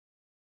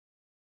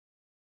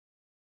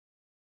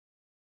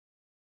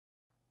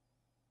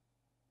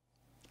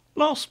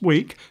Last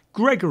week,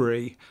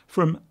 Gregory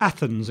from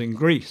Athens in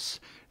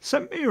Greece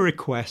sent me a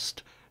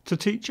request to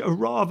teach a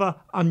rather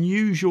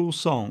unusual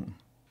song.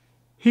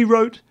 He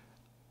wrote,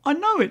 "I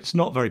know it's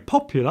not very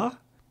popular,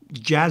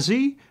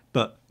 jazzy,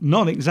 but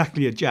not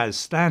exactly a jazz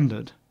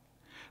standard,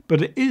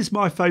 but it is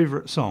my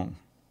favourite song.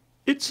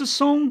 It's a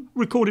song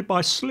recorded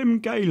by Slim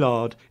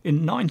Gaillard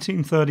in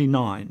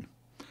 1939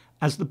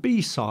 as the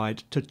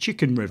B-side to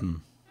Chicken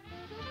Rhythm.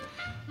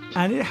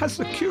 And it has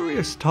the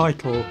curious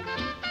title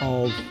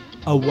of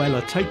A Weller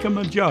Take 'em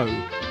a Joe,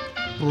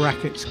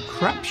 brackets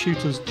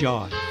Crapshooter's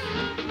Jive.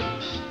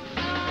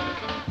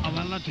 A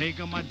weller take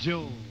 'em a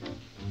Joe,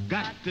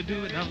 got to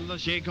do it, a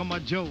shake 'em a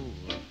Joe,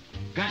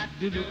 got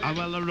to do a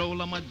weller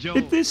roll 'em a Joe."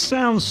 If this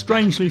sounds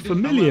strangely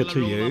familiar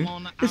to you,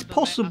 it's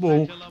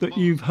possible that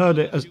you've heard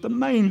it as the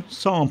main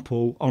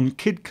sample on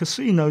Kid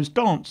Kasino's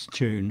dance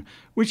tune,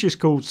 which is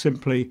called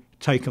simply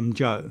Take 'em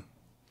Joe.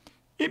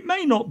 It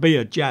may not be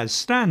a jazz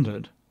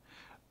standard,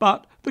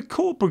 but the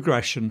chord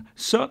progression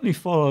certainly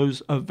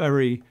follows a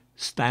very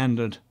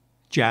standard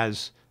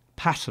jazz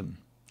pattern,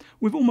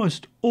 with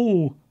almost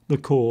all the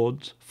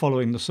chords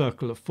following the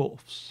circle of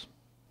fourths.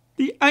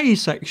 The A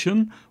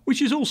section,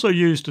 which is also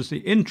used as the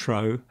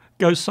intro,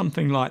 goes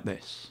something like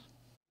this.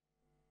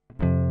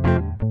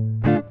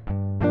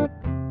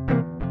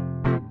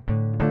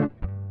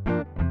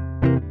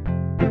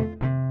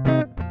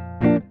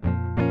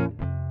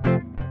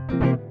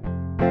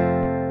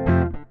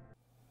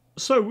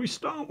 So we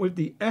start with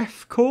the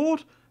F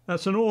chord.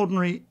 That's an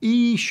ordinary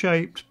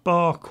E-shaped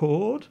bar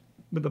chord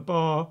with a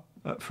bar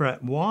at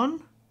fret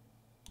 1.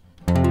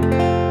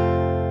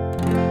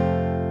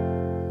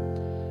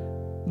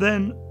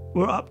 Then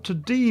we're up to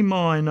D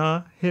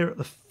minor here at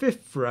the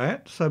 5th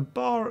fret, so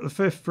bar at the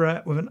 5th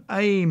fret with an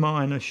A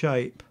minor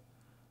shape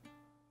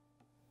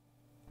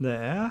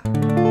there.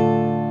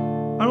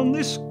 And on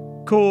this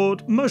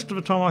chord, most of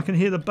the time I can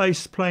hear the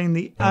bass playing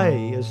the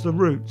A as the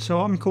root,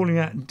 so I'm calling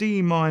that D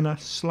minor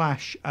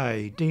 /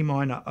 A, D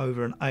minor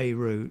over an A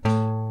root.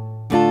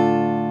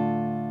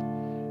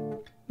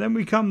 Then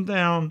we come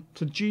down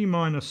to G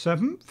minor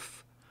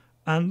 7th,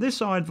 and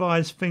this I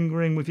advise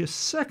fingering with your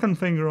second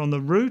finger on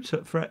the root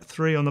at fret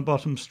 3 on the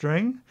bottom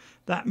string.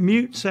 That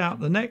mutes out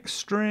the next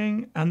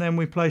string, and then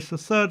we place the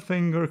third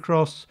finger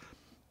across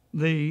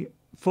the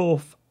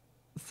 4th,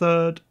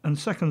 3rd and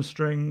 2nd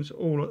strings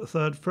all at the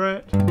 3rd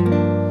fret,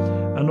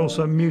 and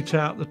also mute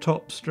out the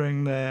top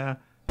string there.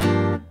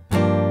 So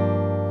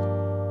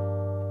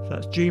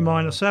that's G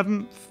minor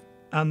 7th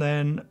and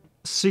then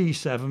C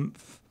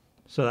 7th,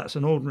 so that's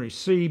an ordinary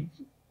C,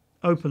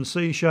 open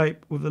C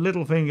shape with the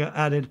little finger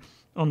added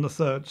on the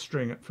 3rd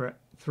string at fret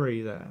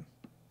 3 there.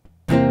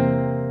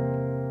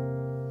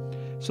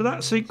 So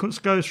that sequence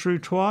goes through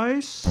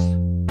twice.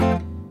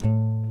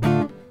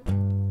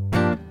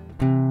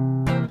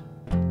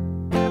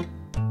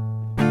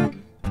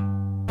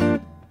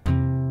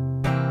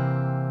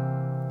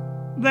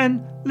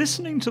 Then,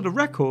 listening to the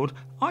record,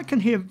 I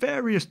can hear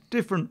various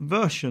different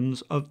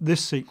versions of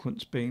this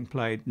sequence being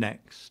played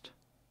next.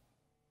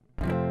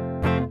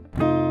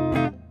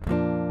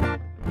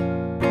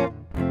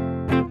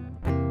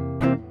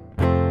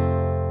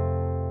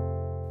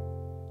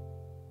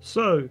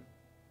 So,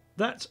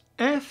 that's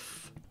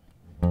F,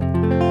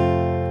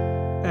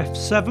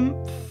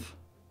 F7th,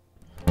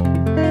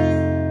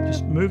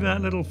 just moving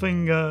that little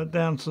finger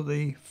down to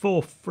the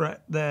 4th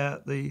fret there,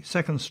 the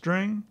 2nd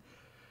string.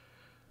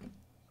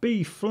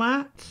 B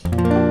flat,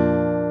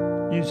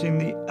 using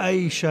the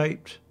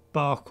A-shaped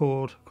bar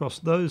chord across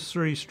those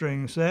 3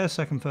 strings there,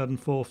 2nd, 3rd and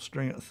 4th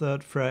string at the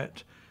 3rd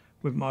fret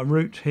with my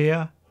root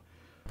here.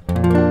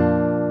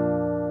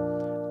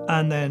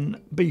 And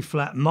then B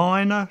flat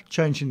minor,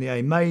 changing the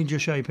A major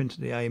shape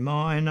into the A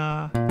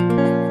minor.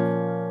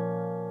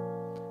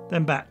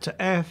 Then back to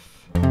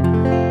F,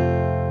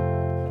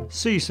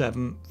 C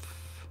 7th,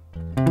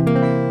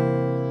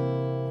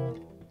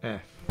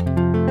 F.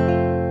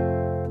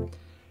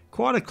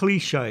 Quite a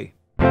cliche.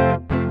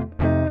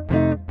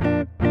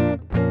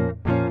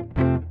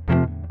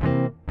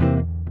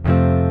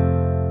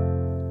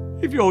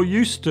 If you're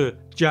used to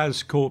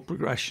jazz chord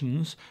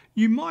progressions,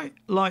 you might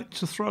like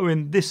to throw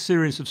in this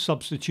series of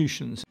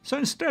substitutions. So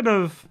instead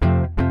of you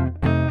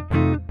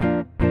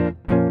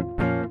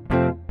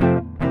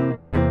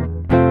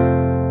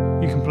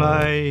can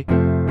play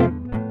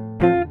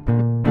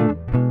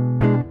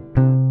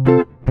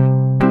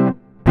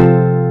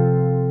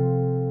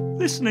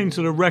listening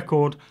to the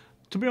record.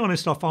 To be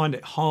honest, I find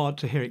it hard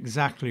to hear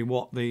exactly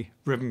what the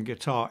rhythm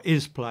guitar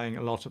is playing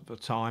a lot of the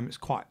time. It's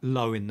quite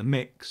low in the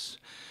mix.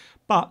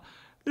 But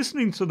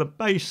listening to the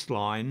bass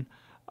line,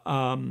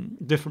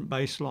 different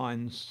bass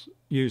lines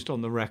used on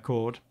the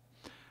record,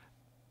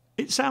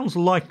 it sounds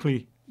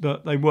likely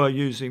that they were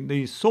using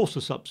these sort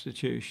of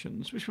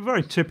substitutions, which were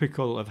very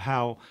typical of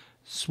how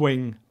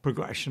swing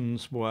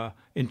progressions were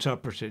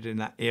interpreted in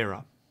that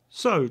era.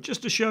 So,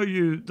 just to show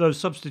you those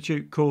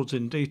substitute chords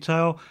in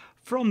detail,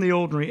 from the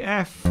ordinary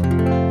F,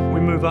 we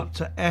move up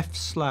to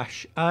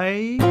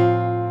F/A.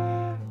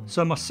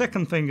 So my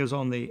second finger's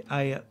on the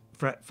A at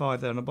fret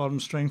 5 there on the bottom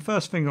string,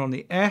 first finger on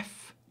the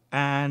F,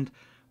 and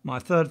my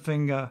third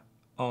finger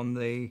on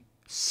the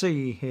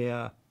C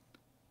here,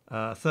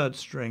 3rd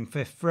string,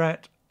 5th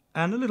fret,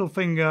 and a little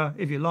finger,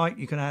 if you like,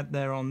 you can add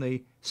there on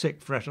the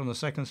 6th fret on the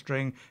 2nd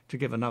string to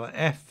give another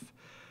F.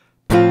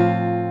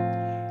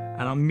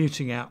 And I'm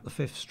muting out the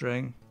 5th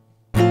string.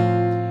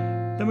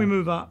 Then we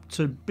move up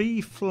to B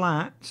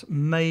flat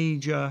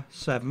major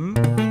 7,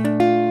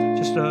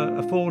 just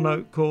a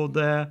 4-note chord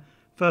there.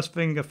 1st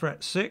finger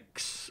fret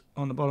 6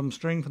 on the bottom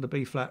string for the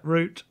B flat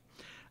root,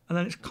 and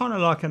then it's kind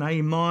of like an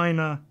A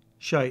minor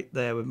shape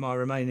there with my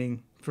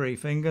remaining 3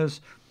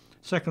 fingers.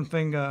 2nd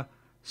finger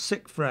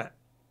 6th fret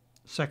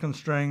 2nd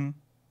string,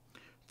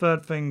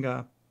 3rd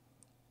finger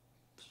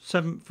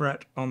 7th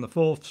fret on the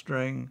 4th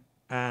string,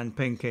 and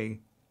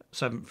pinky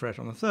 7th fret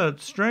on the 3rd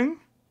string.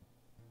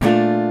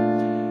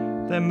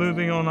 Then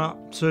moving on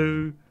up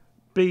to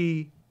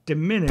B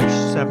diminished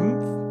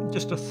 7th,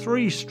 just a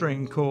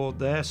 3-string chord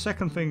there,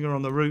 2nd finger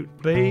on the root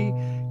B,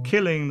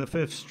 killing the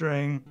 5th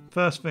string,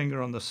 1st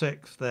finger on the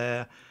 6th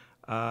there,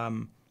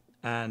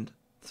 and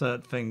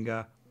 3rd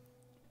finger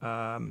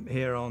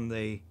here on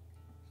the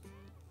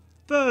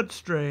 3rd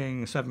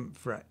string, 7th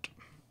fret.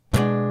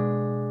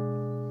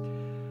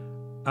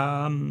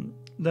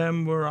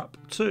 Then we're up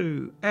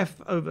to F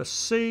over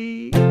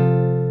C,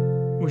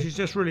 which is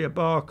just really a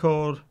bar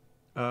chord.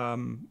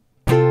 Although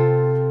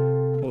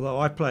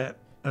I play it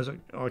as I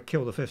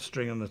kill the 5th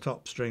string on the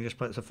top string, just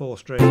play it as a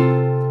 4-string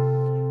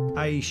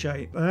A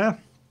shape there.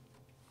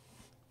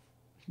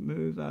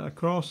 Move that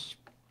across.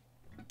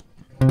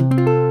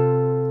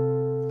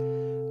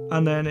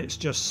 And then it's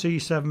just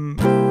C7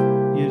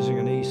 using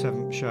an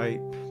E7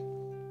 shape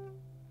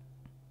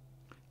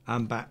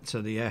and back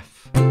to the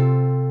F.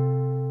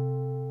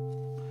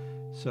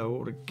 So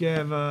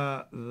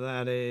altogether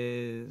that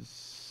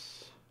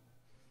is...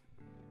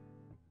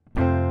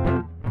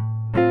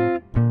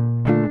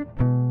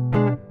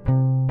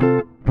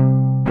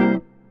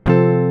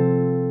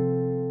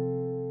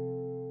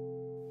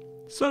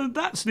 So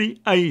that's the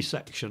A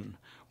section,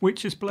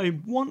 which is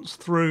played once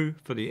through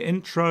for the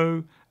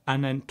intro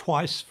and then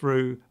twice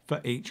through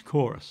for each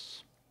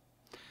chorus.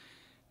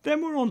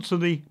 Then we're on to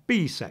the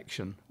B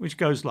section, which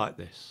goes like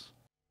this.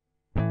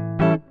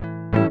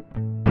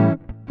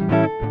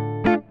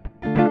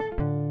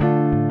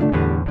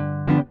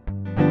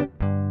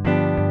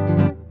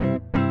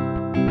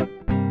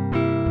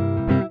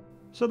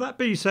 So that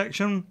B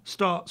section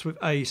starts with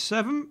A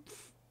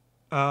 7th,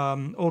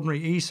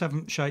 ordinary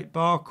E7 shaped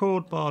bar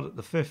chord, barred at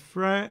the 5th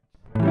fret.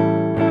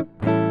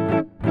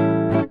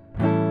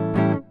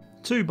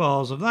 2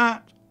 bars of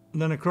that,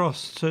 and then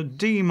across to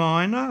D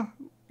minor,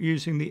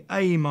 using the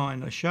A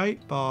minor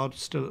shape, barred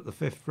still at the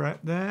 5th fret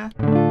there.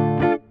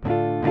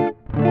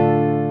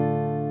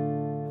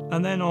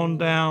 And then on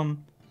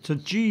down to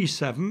G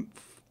 7th,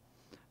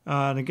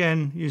 and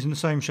again using the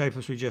same shape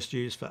as we just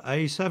used for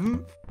A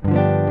 7th.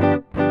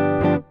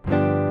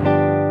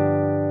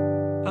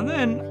 And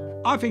then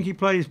I think he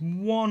plays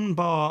 1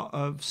 bar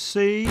of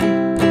C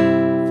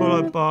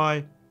followed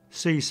by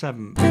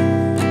C7.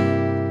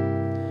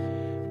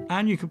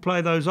 And you could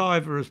play those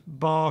either as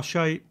bar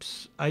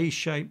shapes,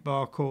 A-shaped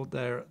bar chord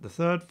there at the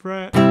 3rd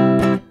fret,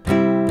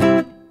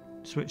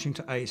 switching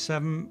to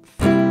A7th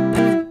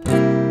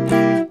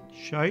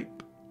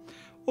shape,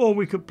 or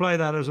we could play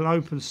that as an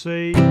open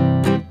C,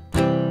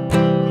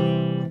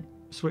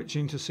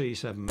 switching to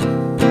C7.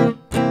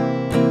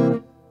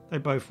 They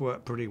both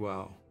work pretty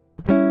well.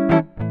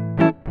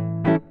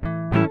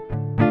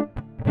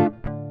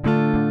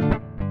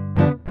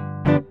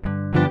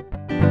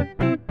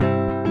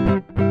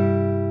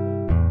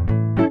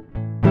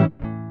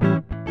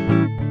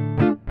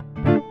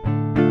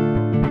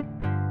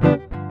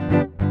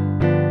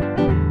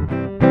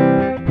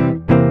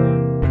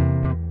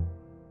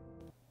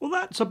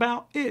 That's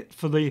about it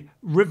for the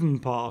rhythm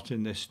part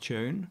in this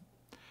tune,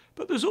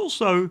 but there's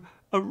also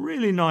a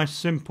really nice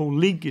simple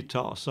lead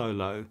guitar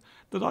solo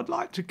that I'd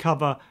like to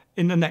cover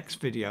in the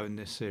next video in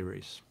this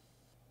series.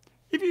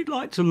 If you'd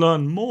like to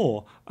learn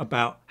more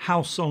about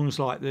how songs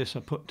like this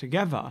are put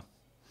together,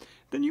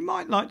 then you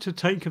might like to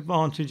take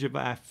advantage of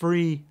our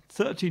free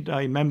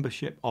 30-day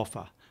membership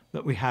offer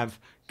that we have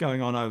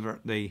going on over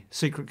at the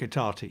Secret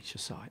Guitar Teacher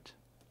site.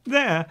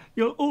 There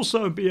you'll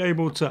also be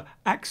able to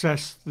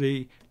access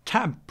the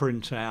tab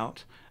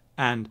printout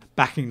and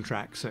backing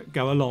tracks that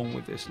go along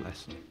with this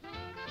lesson.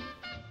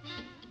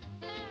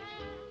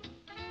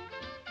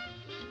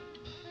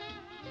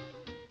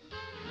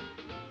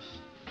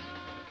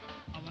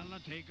 Well, I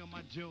take on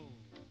my Joe,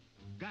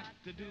 got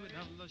to do it,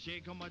 I'm the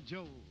shake on my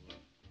Joe.